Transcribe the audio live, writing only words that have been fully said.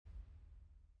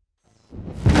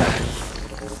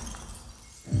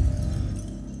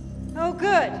Oh,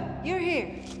 good. You're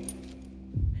here.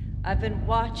 I've been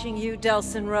watching you,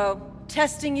 Delson Rowe,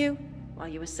 testing you while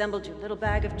you assembled your little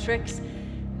bag of tricks.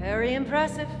 Very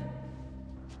impressive.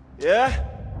 Yeah?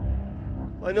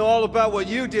 I know all about what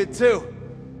you did, too.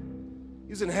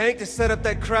 Using Hank to set up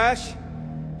that crash?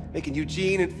 Making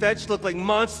Eugene and Fetch look like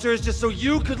monsters just so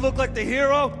you could look like the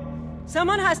hero?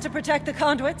 Someone has to protect the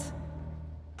conduits.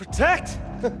 Protect?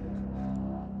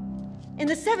 In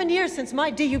the 7 years since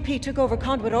my DUP took over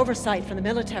conduit oversight from the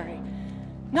military,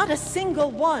 not a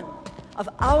single one of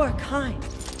our kind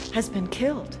has been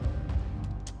killed.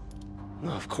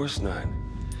 No, of course not.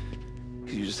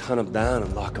 You just hunt them down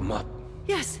and lock them up.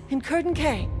 Yes, in Curtin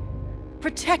K.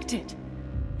 Protected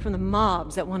from the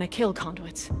mobs that want to kill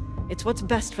conduits. It's what's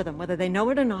best for them, whether they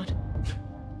know it or not.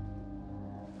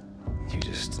 You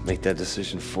just make that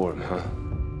decision for them, huh?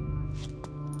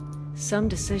 Some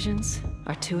decisions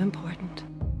are too important.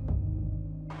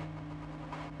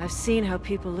 I've seen how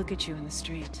people look at you in the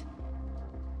street.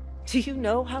 Do you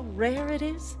know how rare it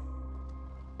is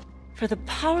for the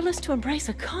powerless to embrace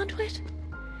a conduit?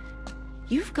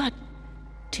 You've got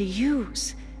to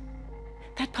use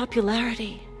that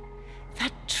popularity,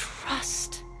 that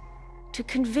trust, to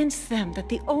convince them that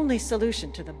the only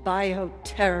solution to the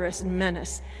bio-terrorist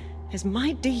menace is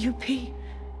my DUP.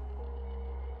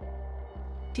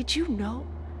 Did you know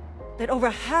that over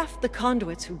half the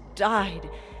conduits who died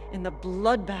in the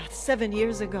bloodbath 7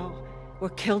 years ago were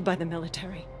killed by the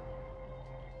military?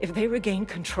 If they regain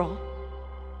control,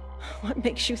 what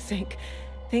makes you think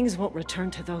things won't return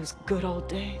to those good old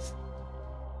days?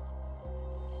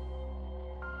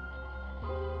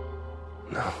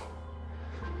 No.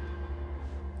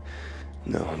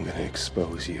 No, I'm gonna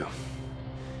expose you.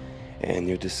 And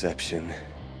your deception.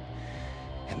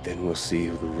 And then we'll see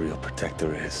who the real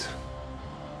protector is.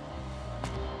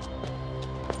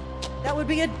 That would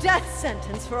be a death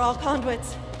sentence for all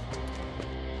conduits.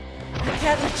 I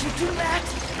can't let you do that!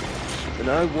 And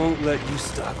I won't let you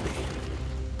stop me.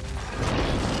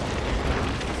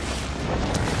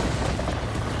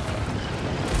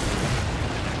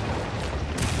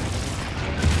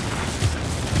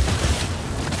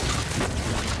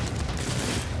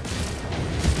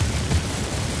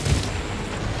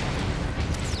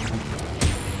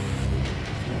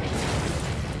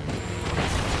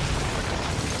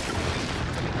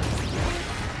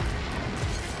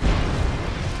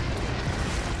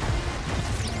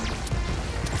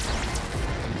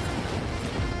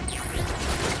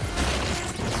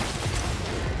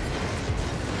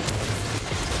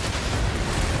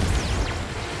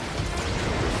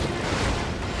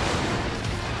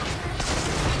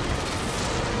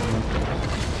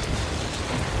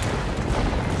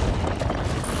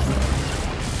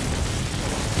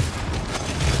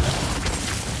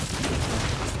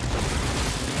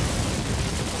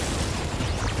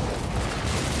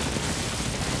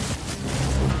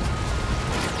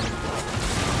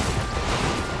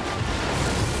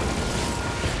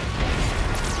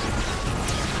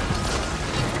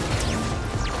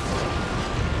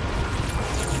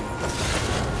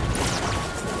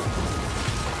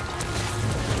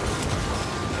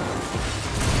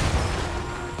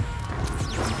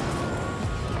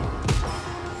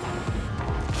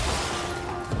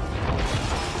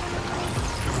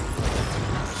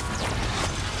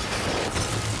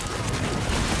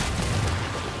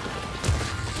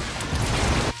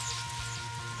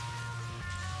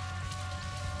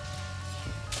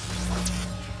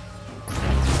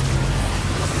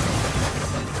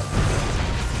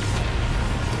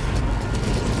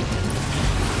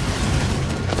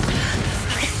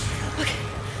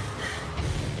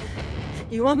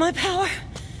 You want my power?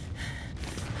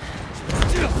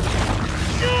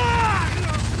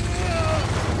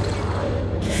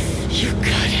 You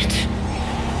got it.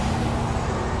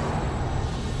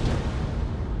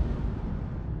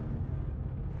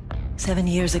 "7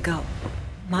 years ago,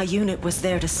 my unit was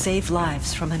there to save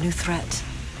lives from a new threat.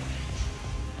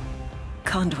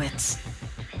 Conduits.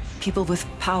 People with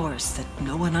powers that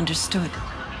no one understood.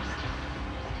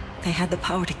 They had the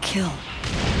power to kill.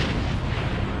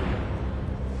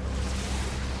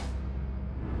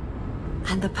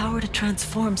 And the power to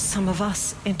transform some of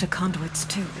us into conduits,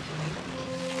 too.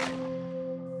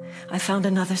 I found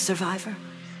another survivor.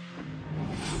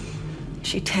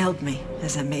 She tailed me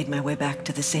as I made my way back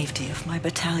to the safety of my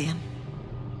battalion.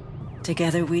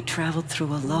 Together we traveled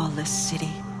through a lawless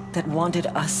city that wanted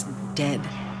us dead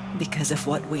because of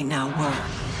what we now were.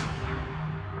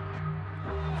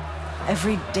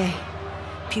 Every day,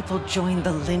 people joined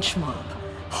the lynch mob,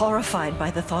 horrified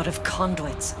by the thought of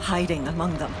conduits hiding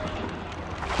among them.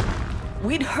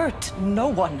 We'd hurt no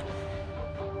one.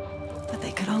 But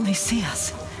they could only see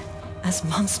us as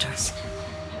monsters.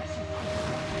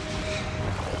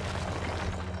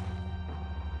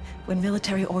 When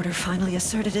military order finally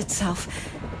asserted itself,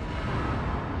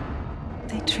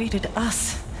 they treated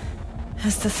us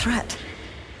as the threat.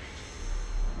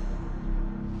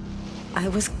 I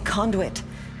was conduit.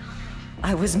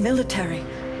 I was military.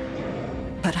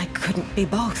 But I couldn't be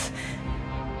both.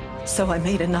 So I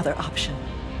made another option.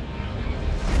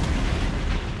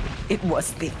 It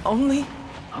was the only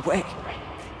way.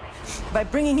 By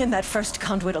bringing in that first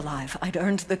conduit alive, I'd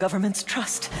earned the government's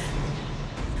trust.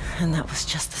 And that was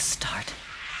just the start.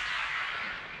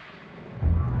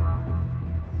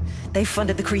 They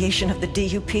funded the creation of the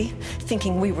DUP,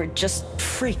 thinking we were just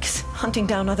freaks, hunting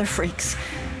down other freaks.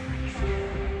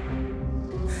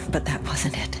 But that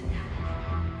wasn't it.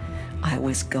 I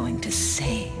was going to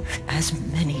save as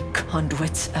many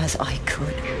conduits as I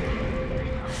could.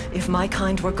 If my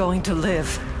kind were going to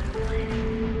live,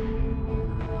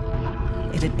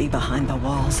 it'd be behind the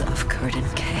walls of Curtin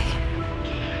K.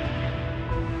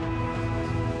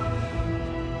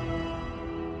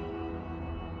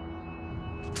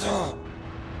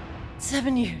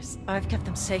 7 years, I've kept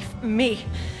them safe. Me.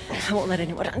 I won't let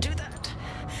anyone undo that.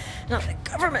 Not the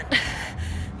government.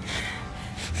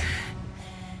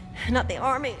 Not the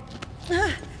army.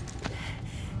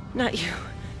 Not you.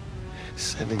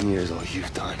 7 years, all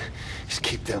you've done is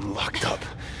keep them locked up.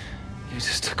 You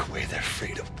just took away their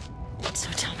freedom.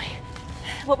 So tell me,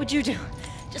 what would you do?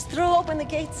 Just throw open the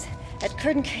gates at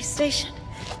Curtin K Station?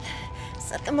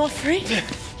 Set them all free?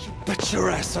 You bet your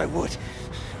ass I would.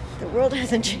 The world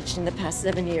hasn't changed in the past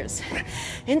 7 years.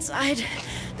 Inside,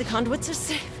 the conduits are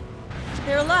safe.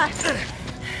 They're alive.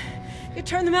 You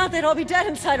turn them out, they'd all be dead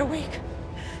inside a week.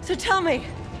 So tell me,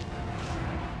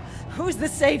 who's the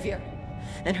savior?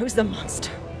 And who's the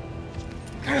monster?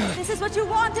 This is what you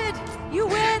wanted! You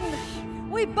win!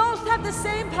 We both have the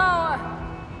same power!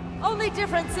 Only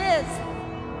difference is,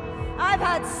 I've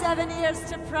had 7 years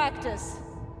to practice.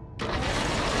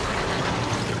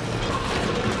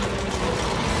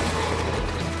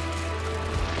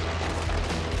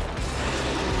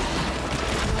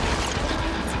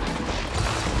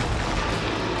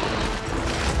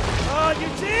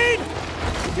 Eugene!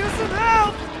 Could use some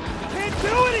help! Can't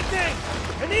do anything!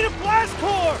 I need a blast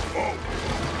core! Oh,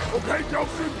 okay,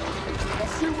 Nelson. I'll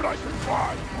see what I can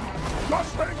find.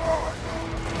 Just hang on.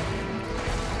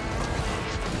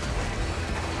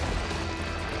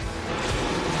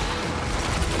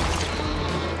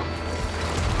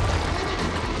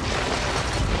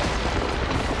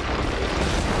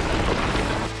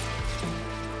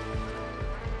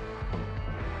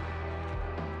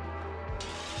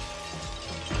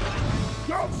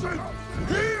 Nelson,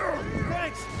 here!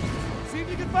 Thanks! See if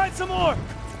you can find some more!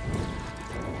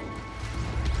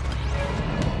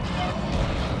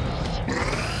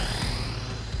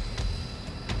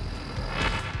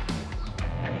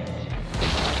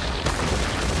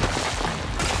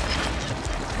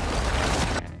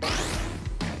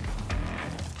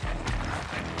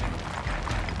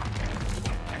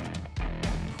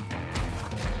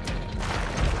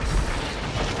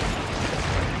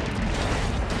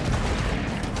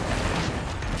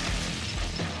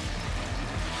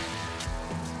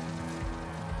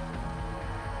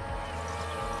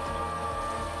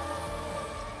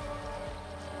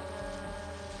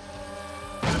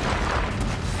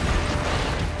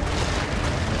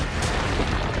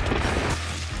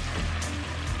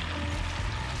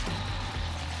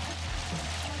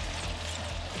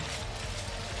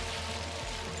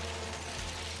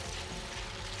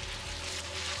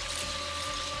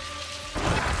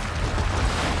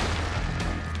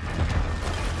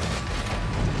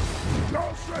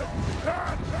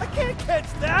 I can't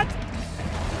catch that!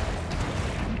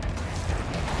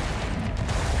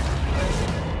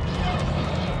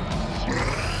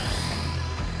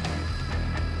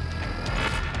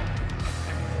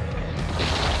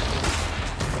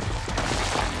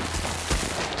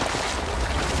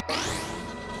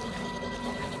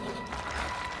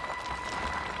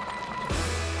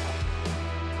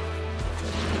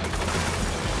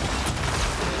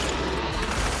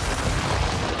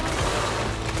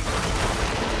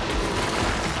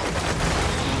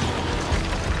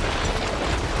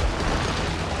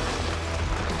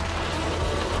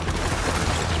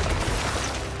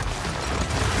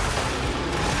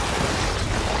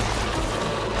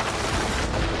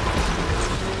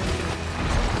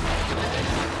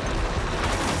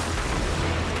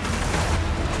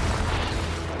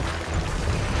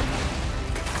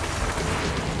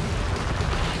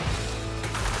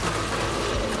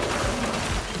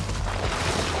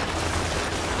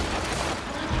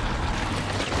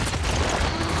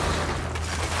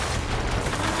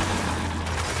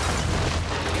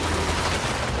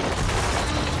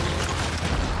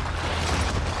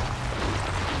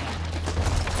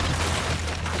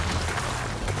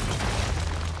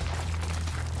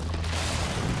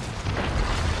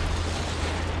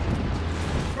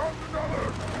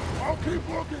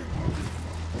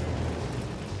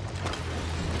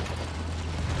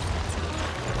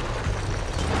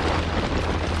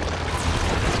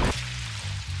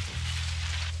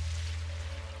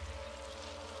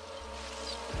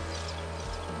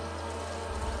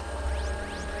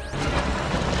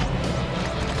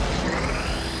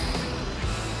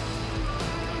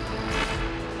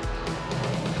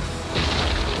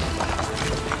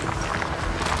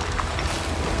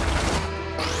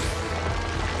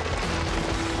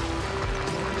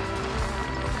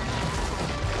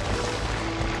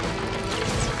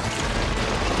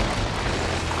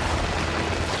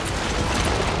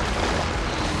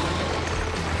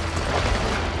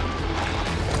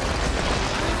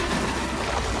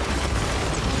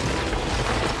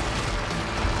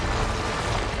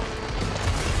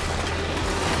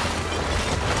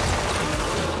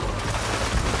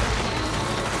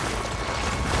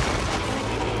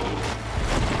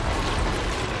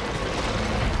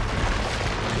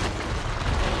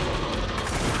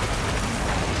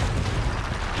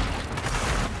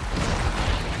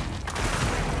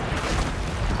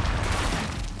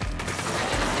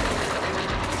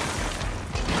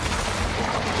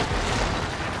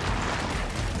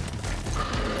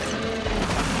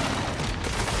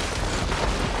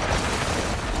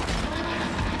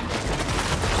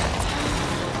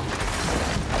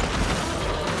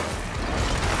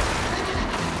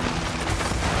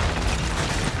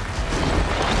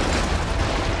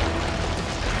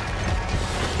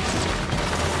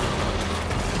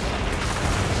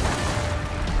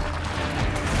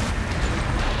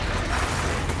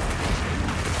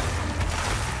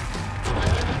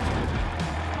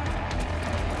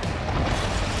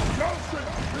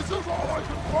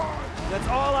 That's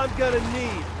all I'm gonna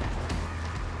need.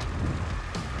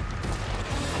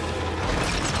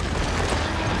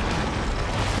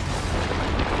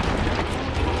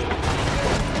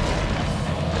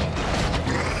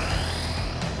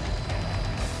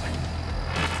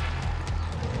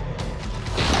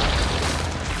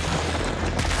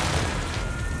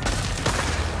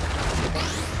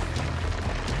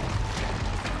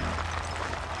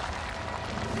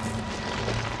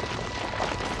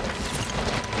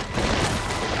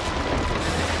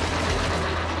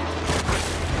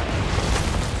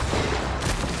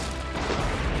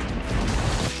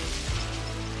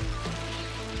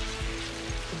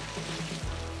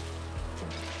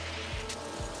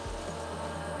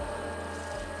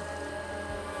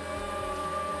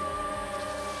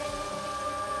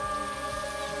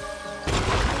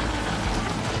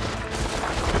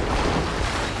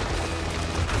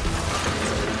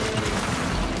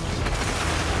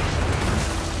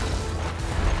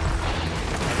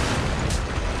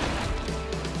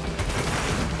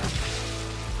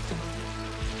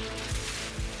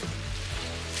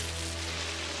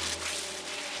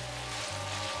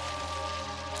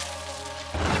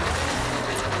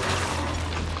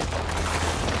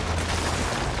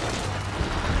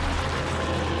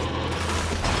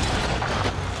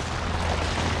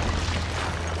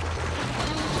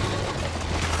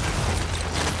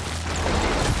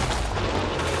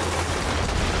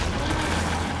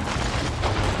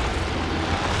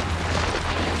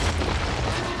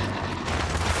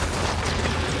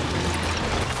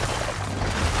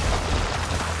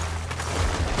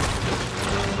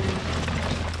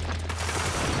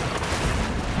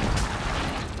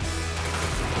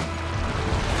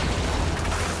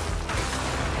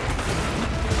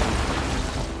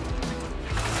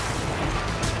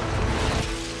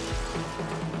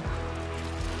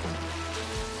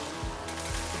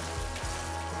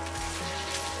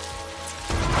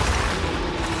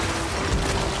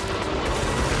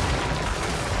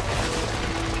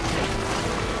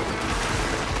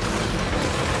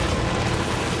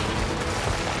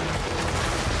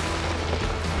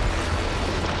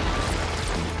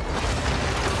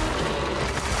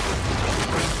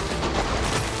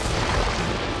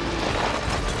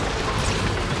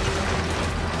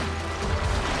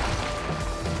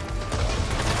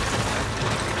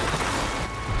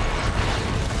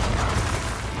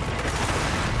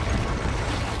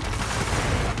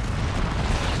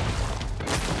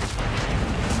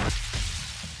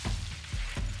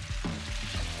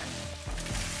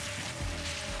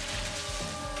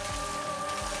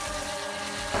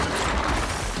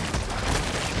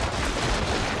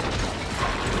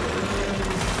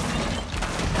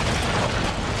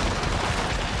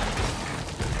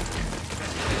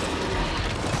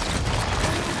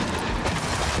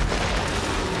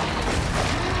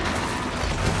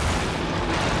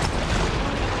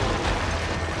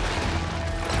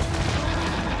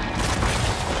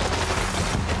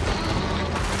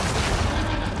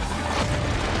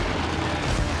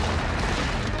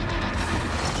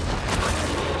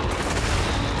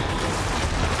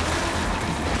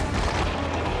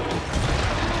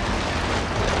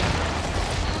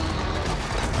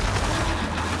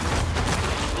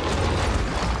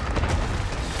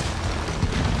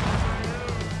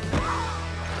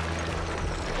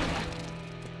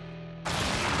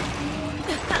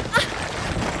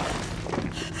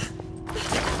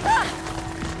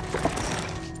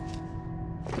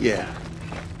 Yeah,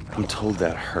 I'm told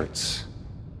that hurts.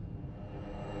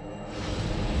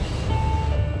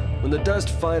 When the dust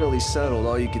finally settled,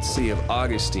 all you could see of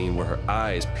Augustine were her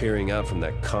eyes peering out from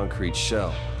that concrete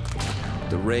shell.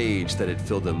 The rage that had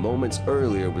filled them moments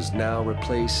earlier was now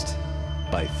replaced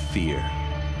by fear.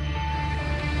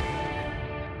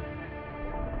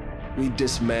 We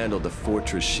dismantled the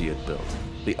fortress she had built,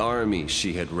 the army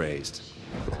she had raised,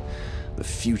 the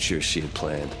future she had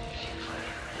planned.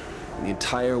 The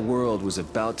entire world was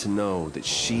about to know that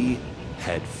she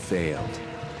had failed.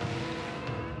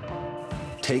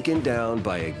 Taken down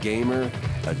by a gamer,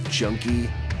 a junkie,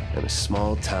 and a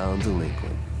small-town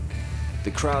delinquent.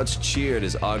 The crowds cheered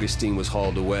as Augustine was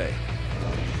hauled away.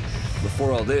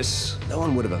 Before all this, no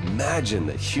one would have imagined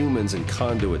that humans and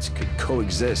conduits could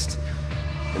coexist.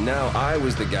 And now I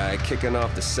was the guy kicking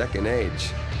off the second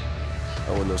age.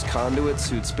 Oh, and those conduits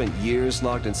who'd spent years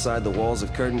locked inside the walls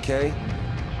of Curtain K,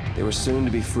 they were soon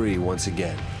to be free once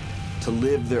again, to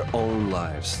live their own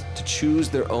lives, to choose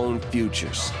their own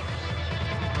futures.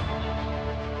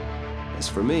 As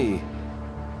for me,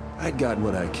 I'd gotten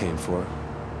what I came for.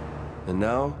 And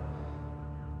now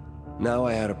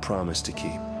I had a promise to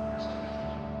keep.